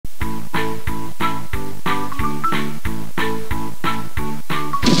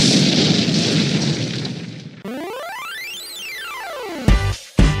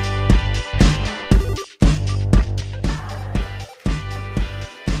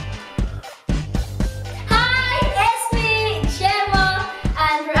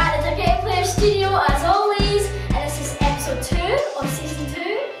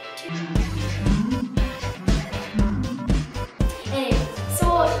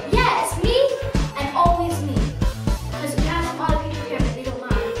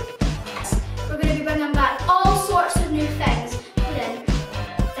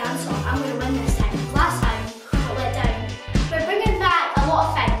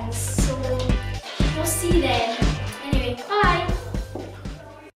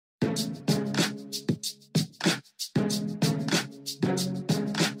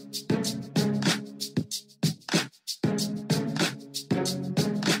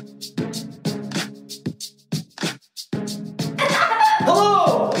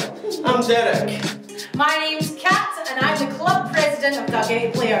Derek. My name's Kat and I'm the club president of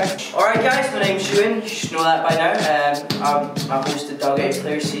Dalgety Players. Alright guys, my name's Ewan, you should know that by now. I'm host of Dalgety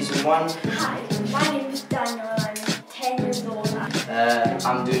Players Season 1. Hi, my name is Daniel and I'm 10 years old.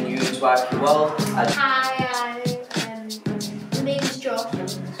 I'm doing Ewan's Wacky World. Hi, my name is Josh. Do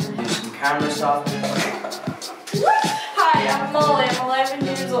some camera stuff. Hi, I'm Molly, I'm 11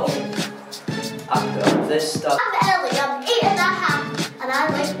 years old. I put up this stuff. I'm Ellie, I'm 8.5 and I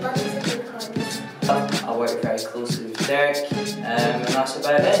like bunnies and unicorns. I work very closely with Derek, and that's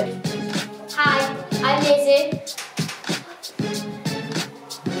about it. Hi, I'm Hazy.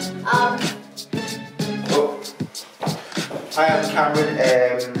 Hi, I'm Cameron.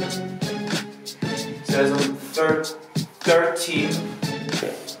 Says I'm 13.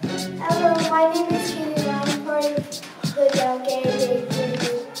 Hello, my name is Katie and I'm part of the Dalgety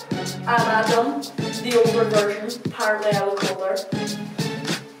Players. I'm Adam, the older version, apparently I look older.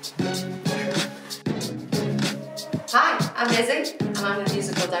 Hi, I'm Lizzie and I'm the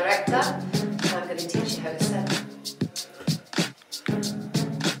musical director and I'm going to teach you how to sing.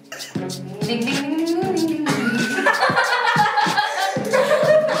 Ding, ding, ding, ding, ding, ding, ding.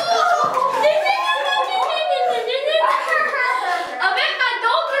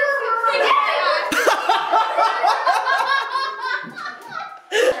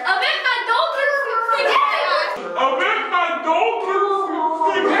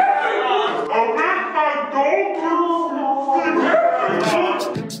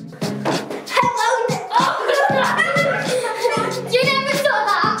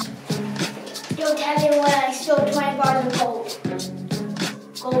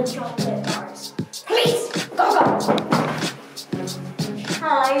 Gold chocolate bars. Please, go, go.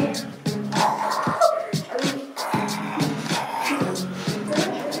 Hi.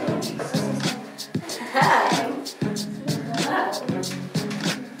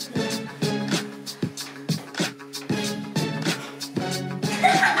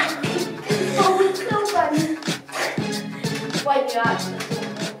 Oh, it's so funny. Wipe your eyes.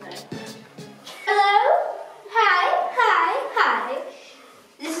 Hello? Hi.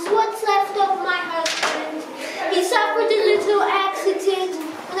 This is what's left of my husband. He suffered a little accident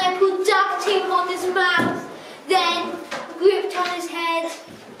and I put duct tape on his mouth, then gripped on his head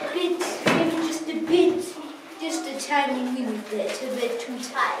a bit, maybe just a tiny wee bit, a bit too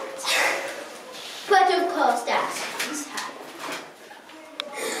tight. But of course that's his habit.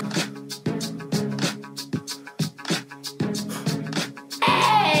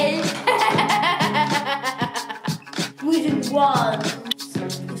 Wooden one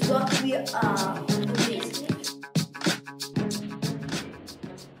is what we are. Amazing.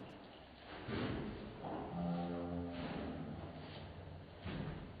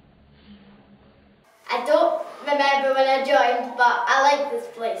 I don't remember when I joined, but I like this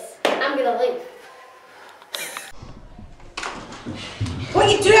place. I'm gonna leave. What are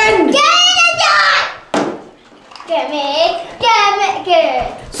you doing? Get it done! Get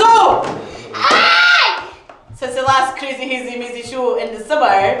it. So, Ah! since the last Crazy Hazy Mazy show in the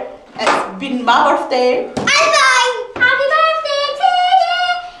summer, it's been my birthday. I'm fine. Happy birthday to you.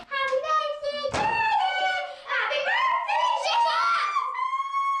 Happy birthday to you. Happy birthday, Shifa.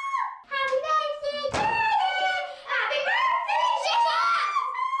 Happy birthday to you. Happy birthday, Shifa.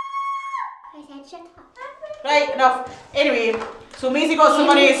 I said shut up. Right, enough. Anyway, so Mazy got some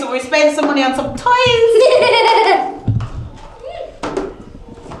money, so we spent some money on some toys.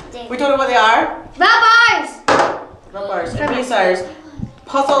 We don't know what they are. Rubbers, erasers,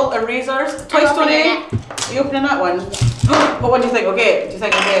 puzzle erasers, Toy Story. Are you opening that one? But what do you think? Okay, do you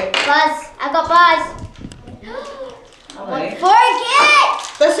think okay? Buzz, I got Buzz. Alright. Forget!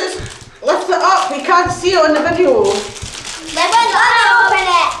 This is, lift it up, we can't see it on the video. Let me open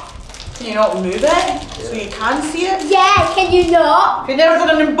it. Can you not move it so you can see it? Yeah, can you not? If you've never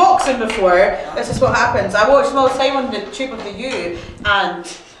done an unboxing before, this is what happens. I watched them all the time on the Tube of the U and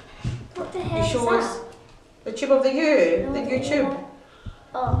What the you hell show is us the Tube of the U, the YouTube.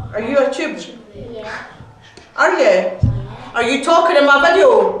 Oh. Are you a tube? Yeah. Are you? Are you talking in my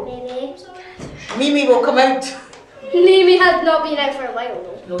video? Maybe. Mimi will come out. Mimi has not been out for a while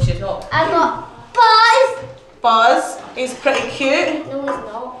though. No, she's not. I got Buzz. Buzz, he's pretty cute. No, he's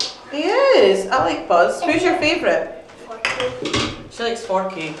not. He is. I like Buzz. Who's your favourite? Forky. She likes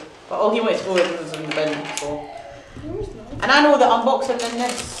Forky, but all he wants to go is in the bin. So. No, he's not. And I know that unboxing in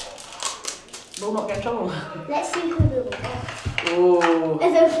this will not get in trouble. Let's see who will go. Oh.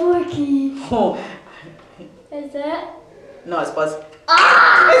 Is it Forky? Oh. Is it? No, it's Buzz.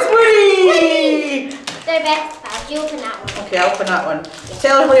 Ah! It's Woody! They're best pals. You open that one. Okay, I'll open that one.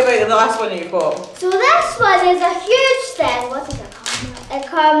 Tell everybody about the last one that you bought. So this one is a huge stand. What is it called? It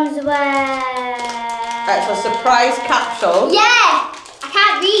comes with... It's a surprise capsule. Yeah! I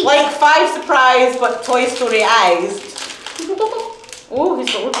can't read. Like 5 surprise, but Toy Story eyes. Oh,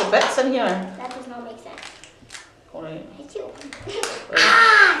 he's got loads of bits in here. That does not make sense. Alright.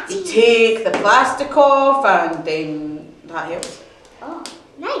 Ah! You take the plastic off and then that helps. Oh,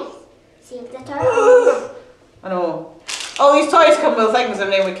 nice. Save the turtle. I know. All these toys come with things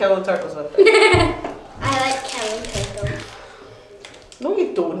and then we kill the turtles with it. I like killing turtles. No,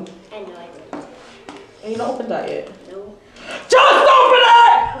 you don't. I know I don't. Have you not opened that yet? No. Just open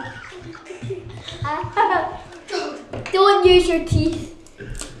Don't use your teeth.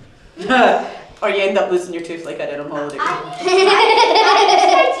 it! Or you end up losing your tooth like I did on holiday. Do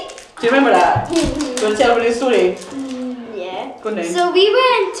you remember that? Do you want to tell everybody the story? Yeah. Go on then. So we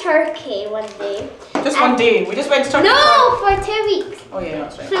were in Turkey one day. Just one day. We just went to Turkey. No, for 2 weeks. Oh yeah,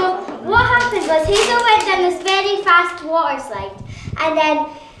 that's right. So what happened was Hazel went down this very fast water slide, and then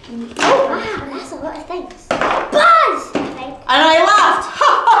oh wow, that's a lot of things. Buzz! I think. And I laughed.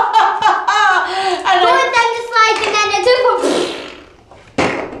 and, Going down the slide, and then it took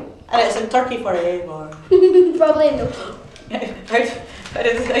and it's in Turkey forever. probably no. How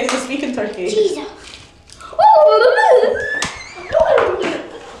did you speak in Turkey? Jesus.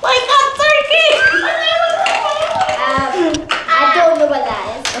 Like a turkey! I don't know what that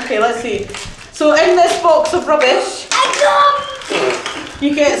is. Okay, let's see. So in this box of rubbish,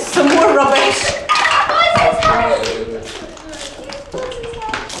 you get some more rubbish.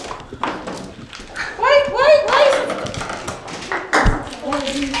 Why?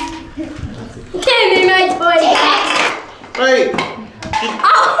 Give me my toy back. Right.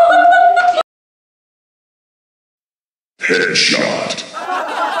 Headshot.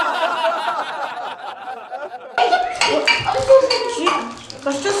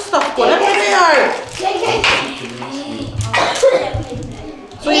 There's just stuff going everywhere.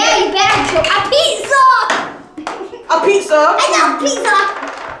 So You better show a pizza. a pizza. I got pizza.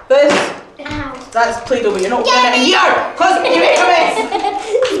 This. Ow. That's Play-Doh, but you're not putting it in here because you make a mess.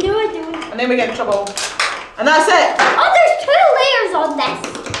 No, I don't. And then we get in trouble. And that's it. Oh, there's 2 layers on this.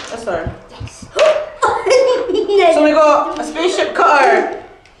 That's her. Yes. So we got a spaceship cutter,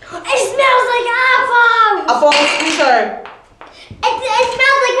 It smells like apples. a ball squeezer, It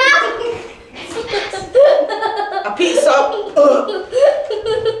smells like apples. a pizza,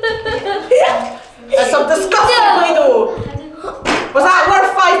 and some disgusting Play-Doh. Was that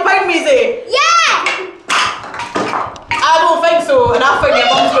worth £5, Mazy? Yeah. I don't think so, and I think your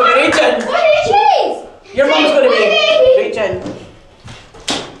mum's going to be raging. What did you choose? Your mum's going to be raging.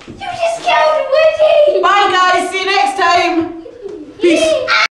 You just killed Woody. Bye guys, see you next time. Peace.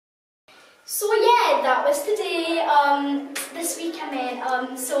 So yeah, that was today, this week I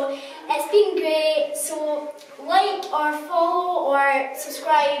meant, so it's been great, so like or follow or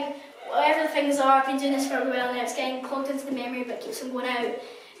subscribe, whatever the things are. I've been doing this for a while now, it's getting clogged into the memory but keeps on going out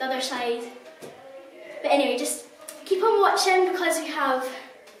the other side. But anyway, just keep on watching because we have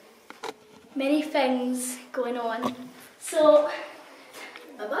many things going on. So